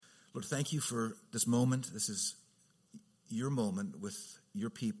Lord, thank you for this moment. This is your moment with your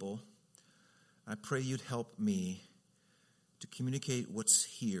people. I pray you'd help me to communicate what's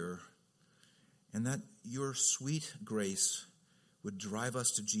here, and that your sweet grace would drive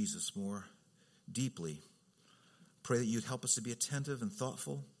us to Jesus more deeply. Pray that you'd help us to be attentive and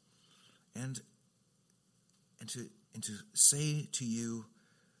thoughtful, and to say to you,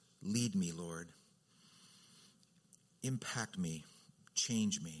 lead me, Lord. Impact me,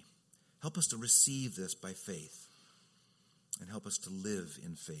 change me. Help us to receive this by faith, and help us to live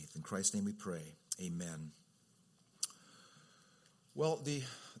in faith. In Christ's name we pray. Amen. Well, the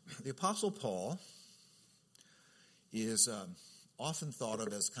Apostle Paul is often thought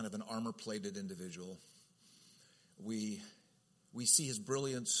of as kind of an armor-plated individual. We see his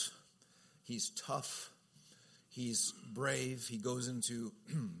brilliance. He's tough. He's brave. He goes into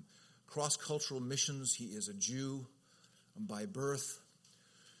cross-cultural missions. He is a Jew by birth.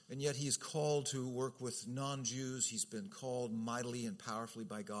 And yet he's called to work with non-Jews. He's been called mightily and powerfully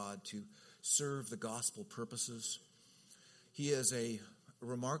by God to serve the gospel purposes. He is a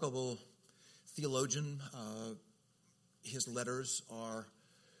remarkable theologian. His letters are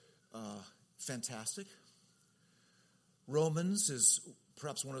fantastic. Romans is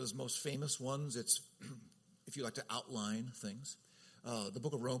perhaps one of his most famous ones. It's, if you like to outline things, the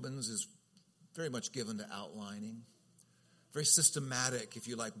book of Romans is very much given to outlining. Very systematic, if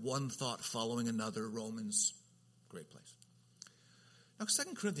you like, one thought following another. Romans, great place. Now,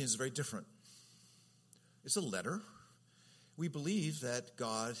 2 Corinthians is very different. It's a letter. We believe that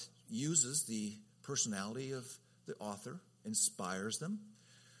God uses the personality of the author, inspires them.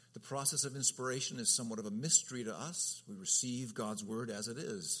 The process of inspiration is somewhat of a mystery to us. We receive God's word as it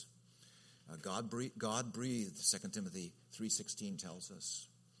is. God breathed, 2 Timothy 3:16 tells us.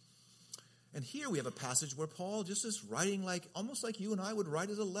 And here we have a passage where Paul just is writing almost like you and I would write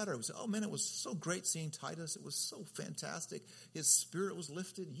as a letter. We say, oh man, it was so great seeing Titus. It was so fantastic. His spirit was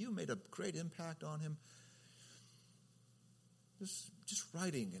lifted. You made a great impact on him. Just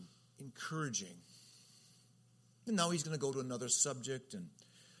writing and encouraging. And now he's going to go to another subject, and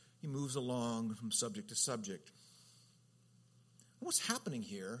he moves along from subject to subject. And what's happening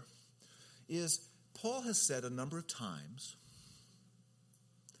here is Paul has said a number of times,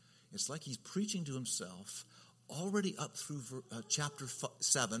 it's like he's preaching to himself. Already up through chapter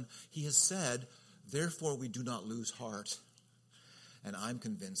 7, he has said, therefore we do not lose heart. And I'm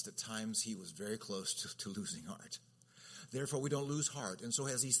convinced at times he was very close to losing heart. Therefore we don't lose heart. And so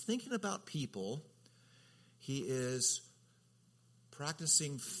as he's thinking about people, he is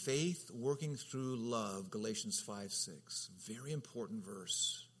practicing faith working through love, Galatians 5:6. Very important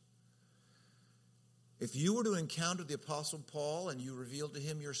verse. If you were to encounter the Apostle Paul and you revealed to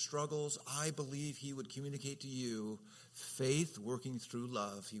him your struggles, I believe he would communicate to you faith working through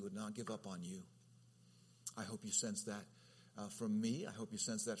love. He would not give up on you. I hope you sense that from me. I hope you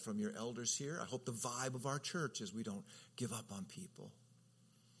sense that from your elders here. I hope the vibe of our church is we don't give up on people.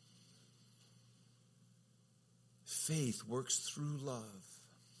 Faith works through love.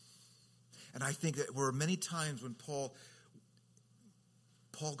 And I think that there were many times when Paul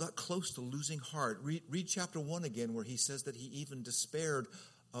got close to losing heart. Read chapter 1 again, where he says that he even despaired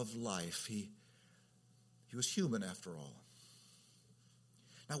of life. He was human after all.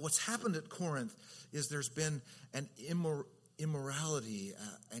 Now, what's happened at Corinth is there's been an immorality,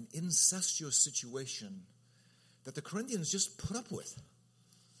 an incestuous situation that the Corinthians just put up with.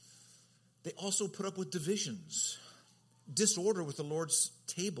 They also put up with divisions, disorder with the Lord's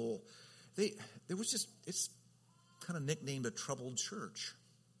table. It's kind of nicknamed a troubled church.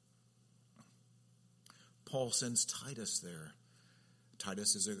 Paul sends Titus there.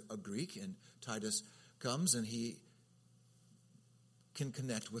 Titus is a Greek, and Titus comes and he can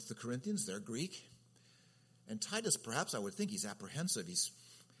connect with the Corinthians. They're Greek. And Titus, perhaps I would think he's apprehensive.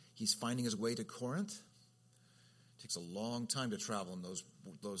 He's finding his way to Corinth. It takes a long time to travel in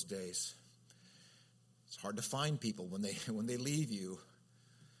those days. It's hard to find people when they leave you.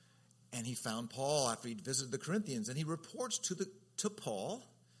 And he found Paul after he'd visited the Corinthians, and he reports to Paul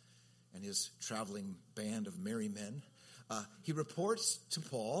and his traveling band of merry men. He reports to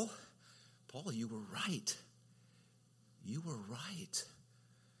Paul, you were right. You were right.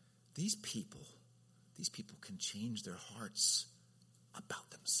 These people can change their hearts about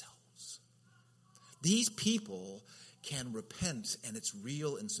themselves. These people can repent, and it's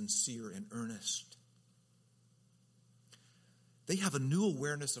real and sincere and earnest. They have a new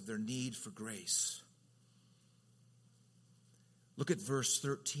awareness of their need for grace. Look at verse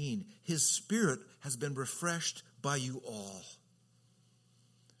 13. His spirit has been refreshed by you all.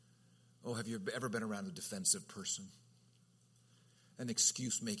 Oh, have you ever been around a defensive person? an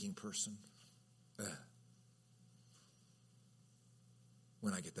excuse-making person.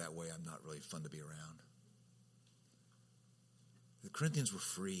 When I get that way, I'm not really fun to be around. The Corinthians were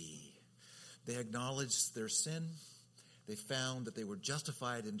free. They acknowledged their sin. They found that they were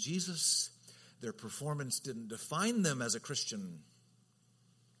justified in Jesus. Their performance didn't define them as a Christian.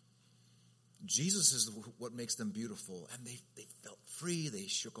 Jesus is what makes them beautiful. And they felt free. They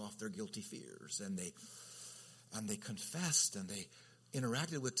shook off their guilty fears. And they confessed and they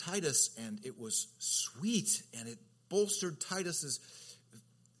interacted with Titus. And it was sweet. And it bolstered Titus's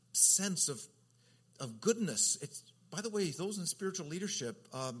sense of goodness. It's, by the way, those in spiritual leadership,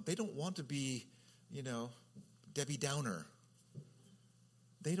 they don't want to be, Debbie Downer.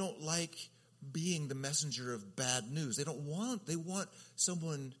 They don't like being the messenger of bad news. They want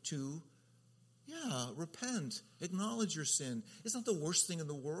someone to, repent, acknowledge your sin. It's not the worst thing in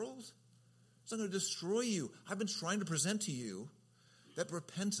the world. It's not going to destroy you. I've been trying to present to you that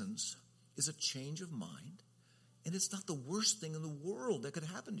repentance is a change of mind, and it's not the worst thing in the world that could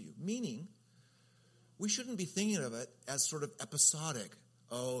happen to you. Meaning, we shouldn't be thinking of it as sort of episodic.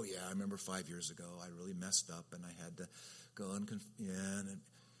 Oh, yeah, I remember 5 years ago I really messed up and I had to go and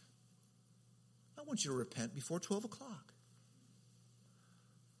I want you to repent before 12 o'clock.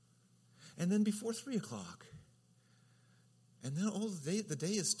 And then before 3 o'clock. And then the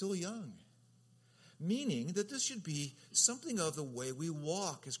day is still young. Meaning that this should be something of the way we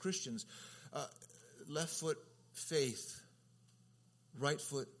walk as Christians. Left foot, faith. Right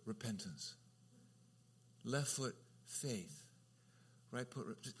foot, repentance. Left foot, faith. Right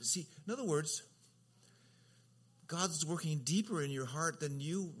foot. See, in other words, God's working deeper in your heart than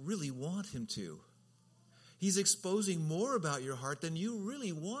you really want him to. He's exposing more about your heart than you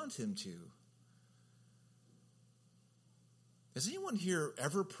really want him to. Has anyone here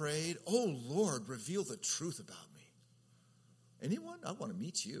ever prayed, "Oh Lord, reveal the truth about me"? Anyone? I want to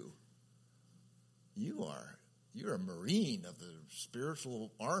meet you. You're a Marine of the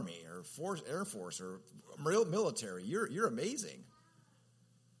spiritual army or Air Force or military. You're amazing.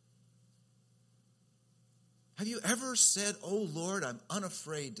 Have you ever said, "Oh Lord, I'm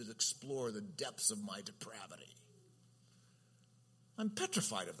unafraid to explore the depths of my depravity"? I'm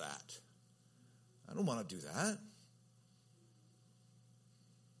petrified of that. I don't want to do that.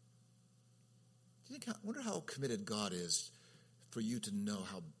 I wonder how committed God is for you to know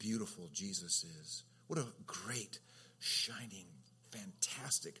how beautiful Jesus is. What a great, shining,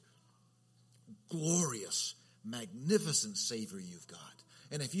 fantastic, glorious, magnificent Savior you've got.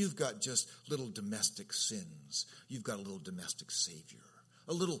 And if you've got just little domestic sins, you've got a little domestic Savior.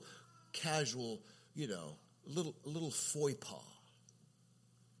 A little casual, a little faux pas.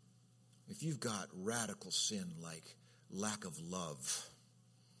 If you've got radical sin like lack of love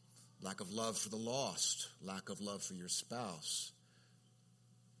for the lost, lack of love for your spouse,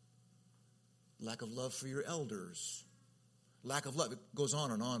 lack of love for your elders, lack of love. It goes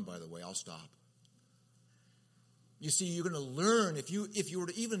on and on, by the way. I'll stop. You see, you're going to learn, if you were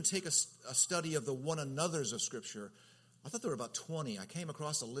to even take a study of the one another's of Scripture, I thought there were about 20. I came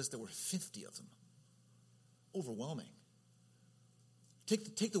across a list, there were 50 of them. Overwhelming.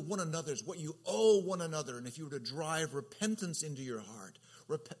 Take the one another's, what you owe one another, and if you were to drive repentance into your heart,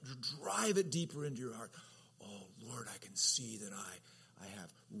 drive it deeper into your heart. Oh, Lord, I can see that I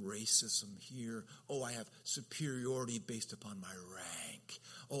have racism here. Oh, I have superiority based upon my rank.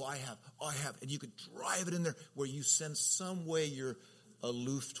 Oh, I have, and you could drive it in there where you sense some way you're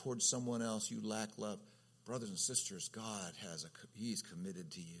aloof towards someone else. You lack love. Brothers and sisters, God he's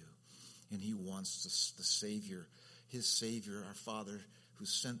committed to you. And he wants the Savior, his Savior, our Father, who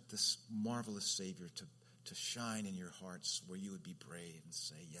sent this marvelous Savior to shine in your hearts where you would be brave and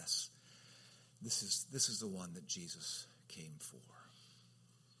say, yes, this is the one that Jesus came for.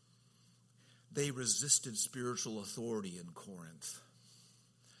 They resisted spiritual authority in Corinth,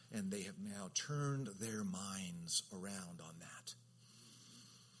 and they have now turned their minds around on that.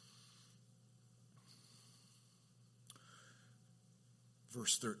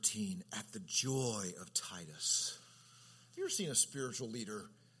 Verse 13, at the joy of Titus. Have you ever seen a spiritual leader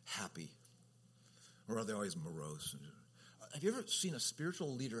happy? Or are they always morose? Have you ever seen a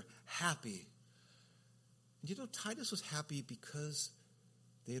spiritual leader happy? And Titus was happy because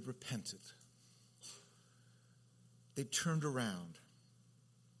they had repented. They turned around.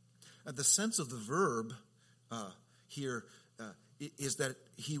 The sense of the verb here is that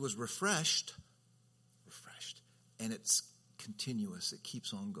he was refreshed, and it's continuous. It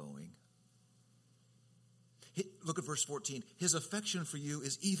keeps on going. Look at verse 14. His affection for you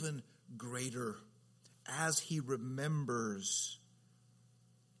is even greater as he remembers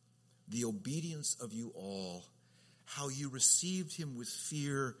the obedience of you all, how you received him with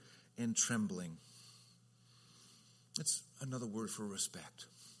fear and trembling. That's another word for respect.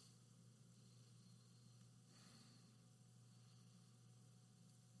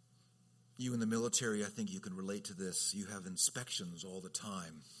 You in the military, I think you can relate to this. You have inspections all the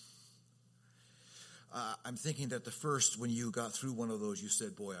time. I'm thinking that the first, when you got through one of those, you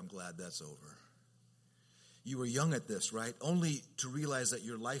said, boy, I'm glad that's over. You were young at this, right? Only to realize that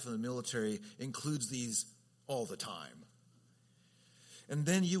your life in the military includes these all the time. And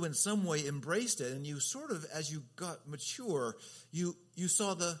then you in some way embraced it, and you sort of, as you got mature, you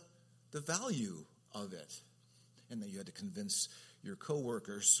saw the value of it. And then you had to convince your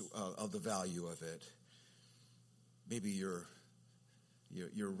coworkers of the value of it. Maybe your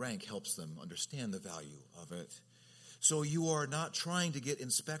rank helps them understand the value of it. So you are not trying to get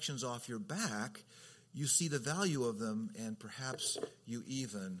inspections off your back. You see the value of them, and perhaps you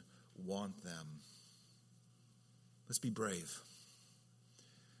even want them. Let's be brave.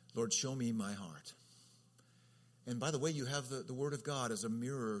 Lord, show me my heart. And by the way, you have the Word of God as a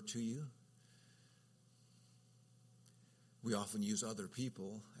mirror to you. We often use other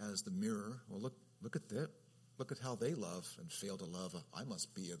people as the mirror. Well, look at that. Look at how they love and fail to love. I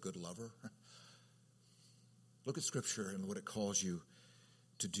must be a good lover. Look at Scripture and what it calls you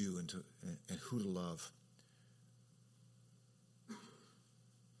to do and who to love.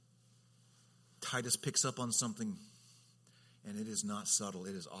 Titus picks up on something, and it is not subtle.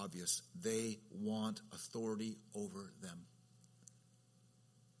 It is obvious. They want authority over them.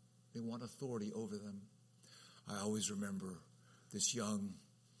 They want authority over them. I always remember this young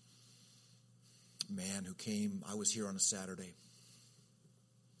man who came. I was here on a Saturday,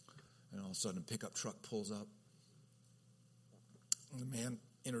 and all of a sudden a pickup truck pulls up. The man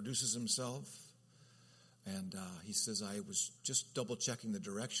introduces himself, and he says, I was just double-checking the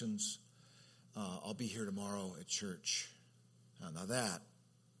directions. I'll be here tomorrow at church. Now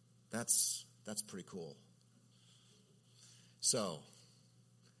that's pretty cool. So,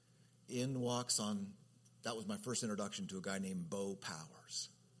 that was my first introduction to a guy named Bo Powers.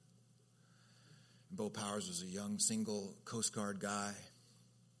 Bo Powers was a young, single Coast Guard guy.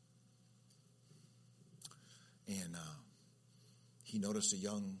 And he noticed a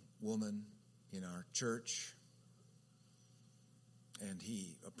young woman in our church. And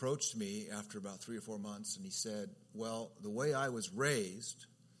he approached me after about 3 or 4 months, and he said, well, the way I was raised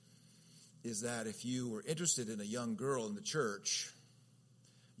is that if you were interested in a young girl in the church,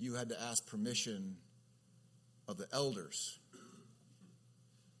 you had to ask permission of the elders.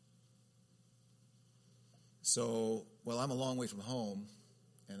 So, well, I'm a long way from home,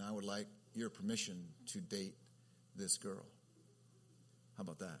 and I would like your permission to date this girl. How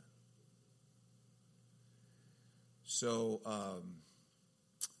about that? So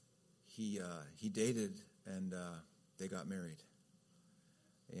he dated, and they got married,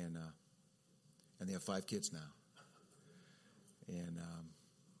 and they have 5 kids now.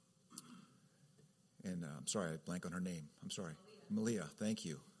 And I'm sorry, I blank on her name. I'm sorry, Malia. Thank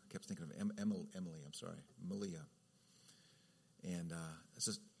you. I kept thinking of Emily. I'm sorry, Malia. And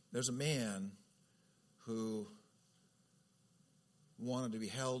there's a man who wanted to be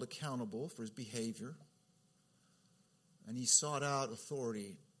held accountable for his behavior, and he sought out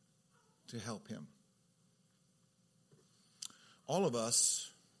authority to help him. All of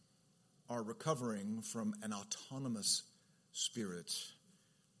us are recovering from an autonomous spirit.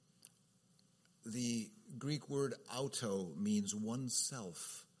 The Greek word auto means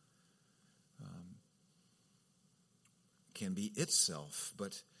oneself. Can be itself,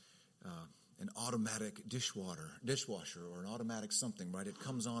 but an automatic dishwasher or an automatic something, right? It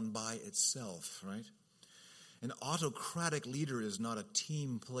comes on by itself, right? An autocratic leader is not a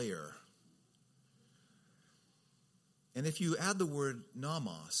team player. And if you add the word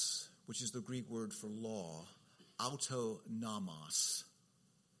nomos, which is the Greek word for law, autonomos,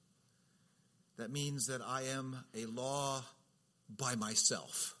 that means that I am a law by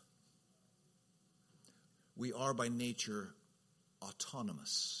myself. We are by nature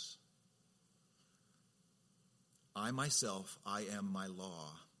autonomous. I myself, I am my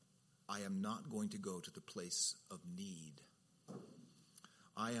law. I am not going to go to the place of need.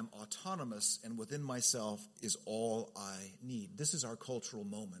 I am autonomous, and within myself is all I need. This is our cultural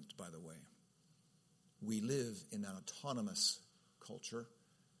moment, by the way. We live in an autonomous culture.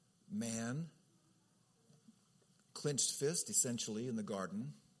 Man, clenched fist, essentially, in the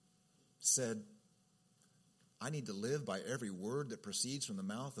garden, said, I need to live by every word that proceeds from the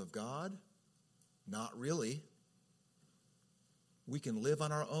mouth of God? Not really. We can live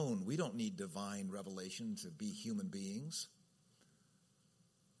on our own. We don't need divine revelation to be human beings.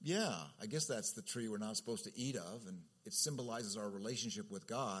 yeah, I guess that's the tree we're not supposed to eat of, and it symbolizes our relationship with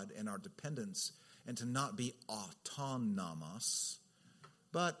God and our dependence, and to not be autonomous.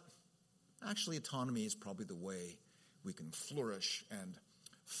 But actually, autonomy is probably the way we can flourish and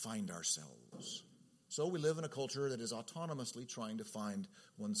find ourselves. So we live in a culture that is autonomously trying to find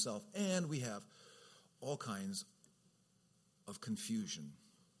oneself, and we have all kinds of confusion.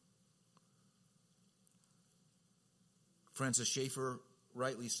 Francis Schaeffer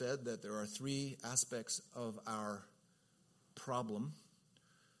rightly said that there are three aspects of our problem.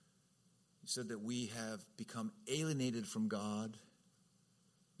 He said that we have become alienated from God,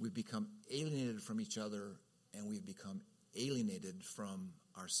 we've become alienated from each other, and we've become alienated from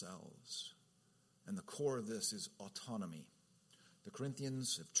ourselves. And the core of this is autonomy. The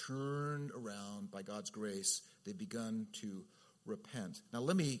Corinthians have turned around by God's grace. They've begun to repent. Now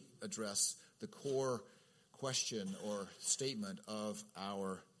let me address the core question or statement of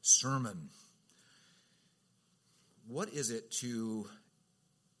our sermon. What is it to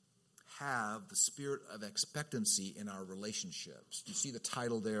have the spirit of expectancy in our relationships? Do you see the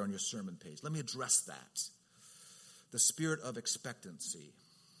title there on your sermon page? Let me address that. The spirit of expectancy.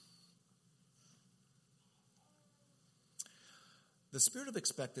 The spirit of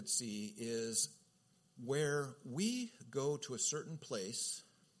expectancy is where we go to a certain place,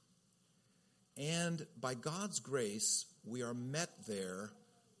 and by God's grace, we are met there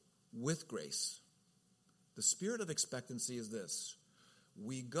with grace. The spirit of expectancy is this: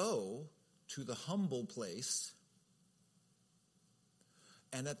 we go to the humble place,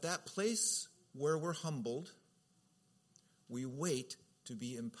 and at that place where we're humbled, we wait to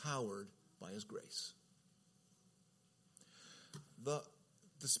be empowered by His grace.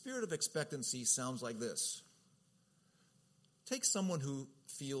 The spirit of expectancy sounds like this. Take someone who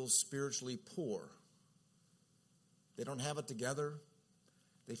feels spiritually poor. They don't have it together.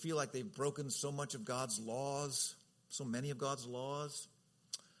 They feel like they've broken so much of God's laws, so many of God's laws.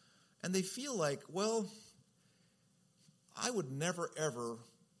 And they feel like, well, I would never, ever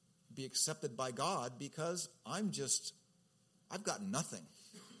be accepted by God because I've got nothing.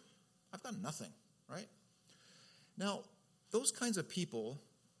 I've got nothing, right? Now, those kinds of people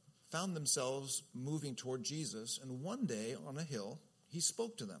found themselves moving toward Jesus, and one day on a hill, He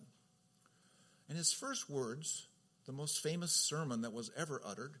spoke to them. And His first words, the most famous sermon that was ever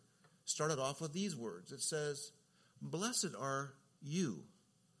uttered, started off with these words. It says, "Blessed are you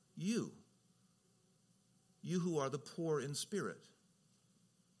who are the poor in spirit."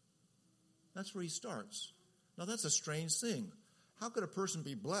 That's where He starts. Now that's a strange thing. How could a person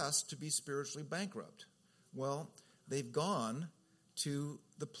be blessed to be spiritually bankrupt? Well, they've gone to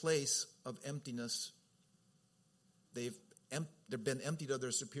the place of emptiness. They've been emptied of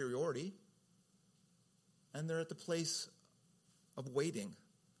their superiority, and they're at the place of waiting.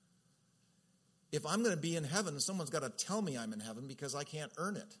 If I'm going to be in heaven, someone's got to tell me I'm in heaven because I can't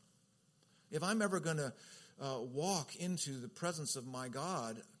earn it. If I'm ever going to walk into the presence of my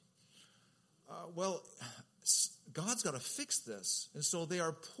God, God's got to fix this. And so they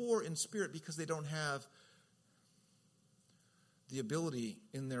are poor in spirit because they don't have the ability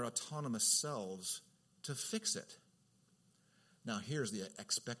in their autonomous selves to fix it. Now here's the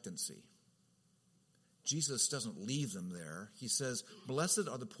expectancy. Jesus doesn't leave them there. He says, "Blessed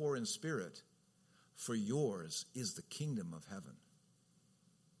are the poor in spirit, for yours is the kingdom of heaven."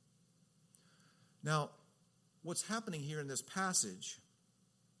 Now, what's happening here in this passage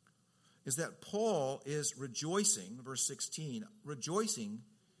is that Paul is rejoicing, verse 16, rejoicing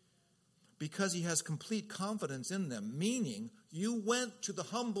because he has complete confidence in them, meaning you went to the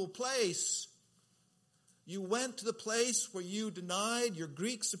humble place. You went to the place where you denied your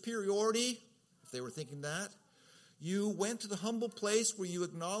Greek superiority, if they were thinking that. You went to the humble place where you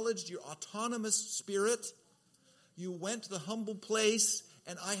acknowledged your autonomous spirit. You went to the humble place,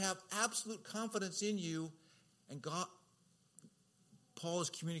 and I have absolute confidence in you. And Paul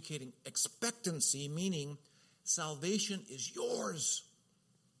is communicating expectancy, meaning salvation is yours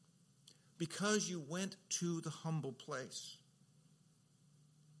because you went to the humble place.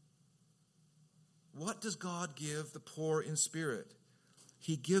 What does God give the poor in spirit?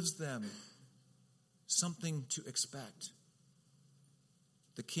 He gives them something to expect: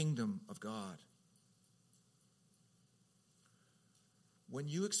 the kingdom of God. When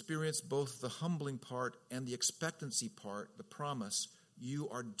you experience both the humbling part and the expectancy part, the promise, you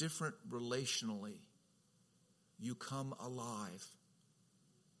are different relationally. You come alive.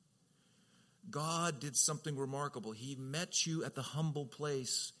 God did something remarkable. He met you at the humble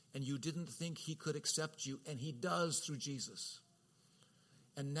place, and you didn't think He could accept you, and He does through Jesus.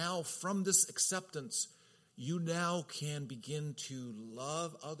 And now from this acceptance, You now can begin to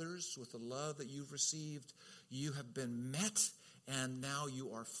love others with the love that you've received. You have been met, and now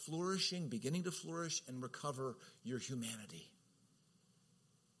you are flourishing, beginning to flourish and recover your humanity.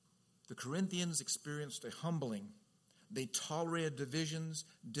 The Corinthians experienced a humbling. They tolerated divisions,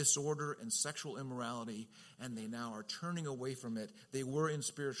 disorder, and sexual immorality, and they now are turning away from it. They were in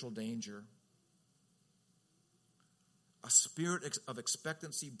spiritual danger. A spirit of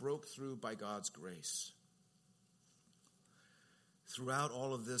expectancy broke through by God's grace. Throughout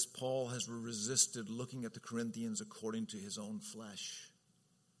all of this, Paul has resisted looking at the Corinthians according to his own flesh.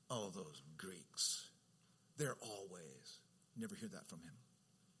 Oh, those Greeks. They're always. Never hear that from him.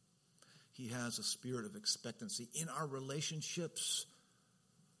 He has a spirit of expectancy. In our relationships,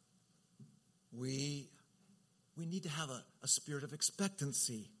 we need to have a spirit of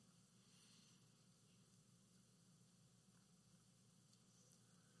expectancy.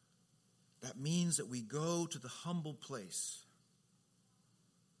 That means that we go to the humble place.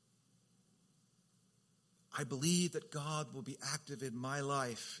 I believe that God will be active in my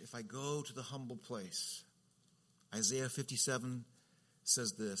life if I go to the humble place. Isaiah 57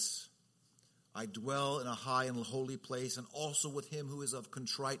 says this, I dwell in a high and holy place, and also with him who is of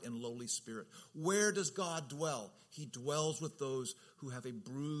contrite and lowly spirit. Where does God dwell? He dwells with those who have a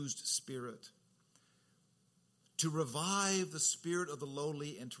bruised spirit. To revive the spirit of the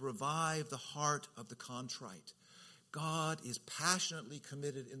lowly and to revive the heart of the contrite. God is passionately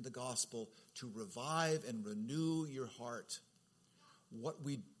committed in the gospel to revive and renew your heart. What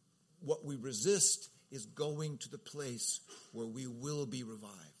we resist is going to the place where we will be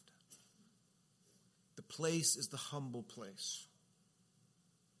revived. The place is the humble place.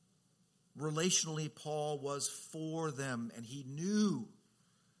 Relationally, Paul was for them, and he knew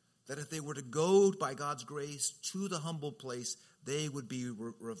that if they were to go by God's grace to the humble place, they would be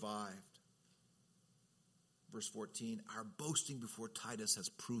revived. Verse 14, our boasting before Titus has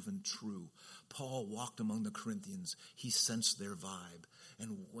proven true. Paul walked among the Corinthians. He sensed their vibe.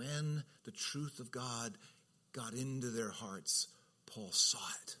 And when the truth of God got into their hearts, Paul saw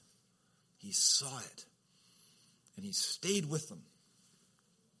it. He saw it. And he stayed with them.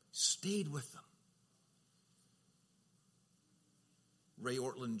 Stayed with them. Ray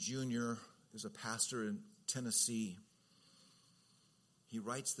Ortland Jr. is a pastor in Tennessee. He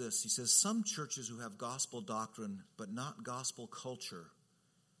writes this. He says, some churches who have gospel doctrine but not gospel culture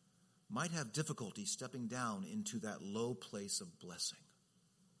might have difficulty stepping down into that low place of blessing.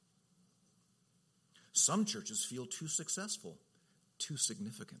 Some churches feel too successful, too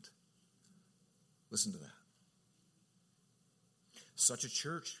significant. Listen to that. Such a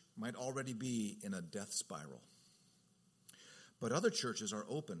church might already be in a death spiral. But other churches are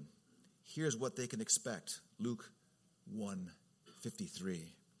open. Here's what they can expect. Luke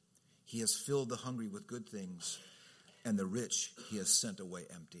 1:53. He has filled the hungry with good things, and the rich he has sent away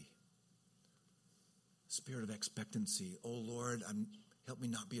empty. Spirit of expectancy. Oh Lord, help me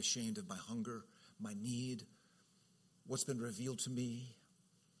not be ashamed of my hunger, my need, what's been revealed to me.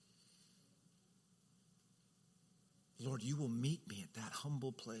 Lord, you will meet me at that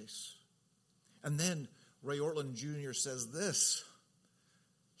humble place. And then Ray Ortland Jr. says this.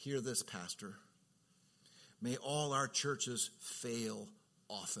 Hear this, Pastor. May all our churches fail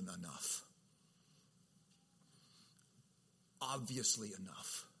often enough. Obviously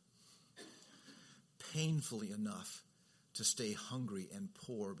enough. Painfully enough to stay hungry and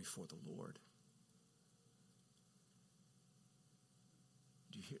poor before the Lord.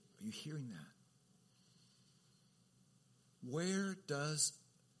 Are you hearing that? Where does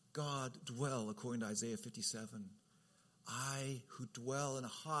God dwell according to Isaiah 57? I who dwell in a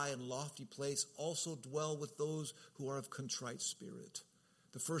high and lofty place also dwell with those who are of contrite spirit.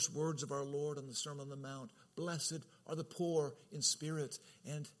 The first words of our Lord on the Sermon on the Mount, blessed are the poor in spirit.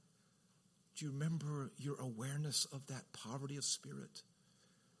 And do you remember your awareness of that poverty of spirit?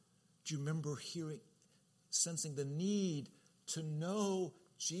 Do you remember sensing the need to know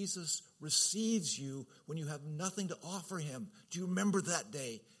Jesus receives you when you have nothing to offer him? Do you remember that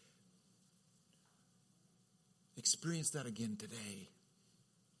day? Experience that again today.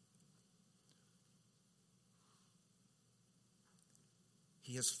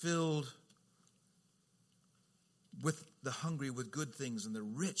 He has filled with the hungry with good things, and the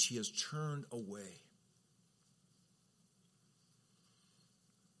rich he has turned away.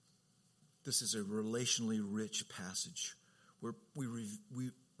 This is a relationally rich passage where we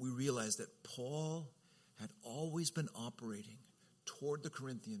realize that Paul had always been operating toward the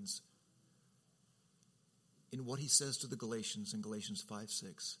Corinthians in what he says to the Galatians in Galatians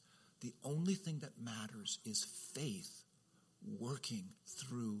 5:6. The only thing that matters is faith working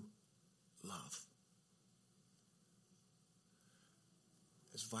through love.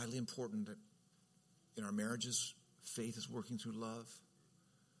 it's vitally important that in our marriages, faith is working through love.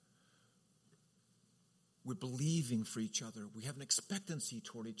 We're believing for each other. We have an expectancy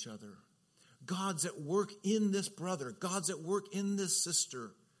toward each other. God's at work in this brother. God's at work in this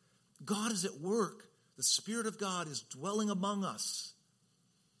sister. God is at work. The Spirit of God is dwelling among us.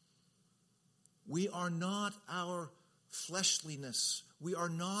 We are not our fleshliness. We are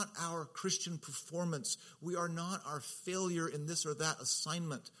not our Christian performance. We are not our failure in this or that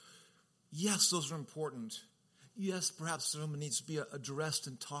assignment. Yes, those are important. Yes, perhaps someone needs to be addressed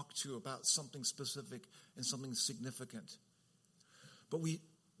and talked to about something specific and something significant. But we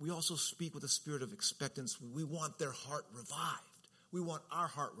also speak with a spirit of expectancy. We want their heart revived. We want our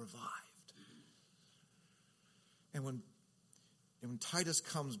heart revived. And when Titus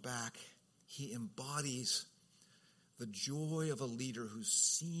comes back, he embodies the joy of a leader who's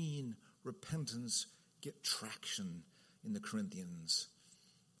seen repentance get traction in the Corinthians.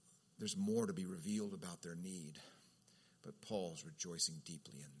 There's more to be revealed about their need, but Paul's rejoicing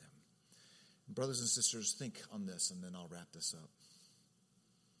deeply in them. Brothers and sisters, think on this, and then I'll wrap this up.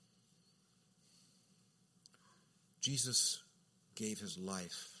 Jesus gave his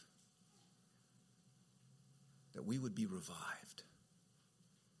life that we would be revived,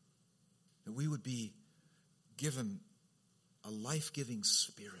 that we would be given a life-giving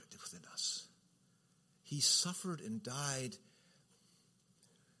spirit within us. He suffered and died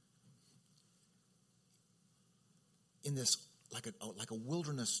in this like a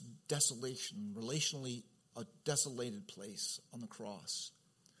wilderness desolation, relationally a desolated place on the cross.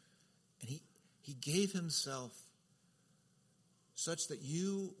 And he gave himself such that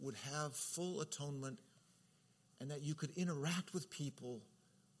you would have full atonement and that you could interact with people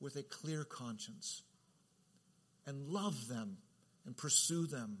with a clear conscience and love them and pursue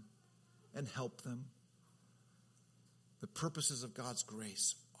them and help them. The purposes of God's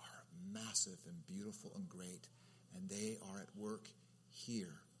grace are massive and beautiful and great, and they are at work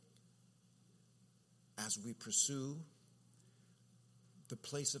here as we pursue the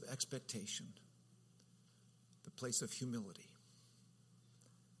place of expectation, the place of humility.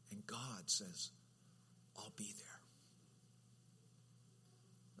 And God says, I'll be there.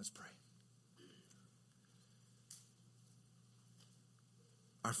 Let's pray.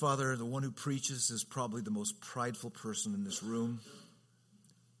 Our Father, the one who preaches is probably the most prideful person in this room.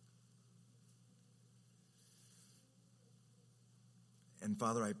 And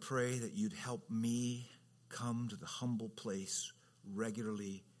Father, I pray that you'd help me come to the humble place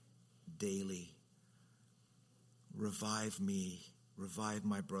regularly, daily. Revive me, revive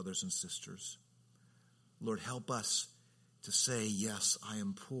my brothers and sisters. Lord, help us to say, yes, I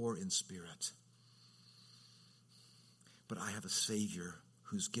am poor in spirit, but I have a Savior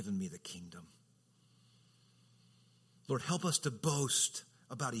who's given me the kingdom. Lord, help us to boast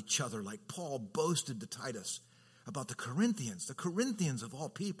about each other like Paul boasted to Titus about the Corinthians of all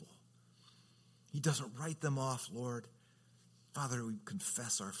people. He doesn't write them off, Lord. Father, we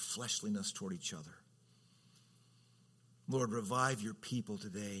confess our fleshliness toward each other. Lord, revive your people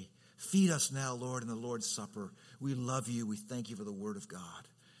today. Feed us now, Lord, in the Lord's Supper. We love you. We thank you for the word of God.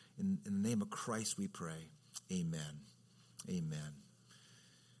 In the name of Christ we pray. Amen. Amen.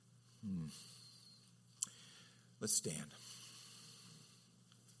 Let's stand.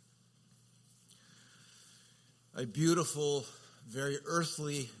 A beautiful, very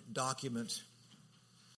earthly document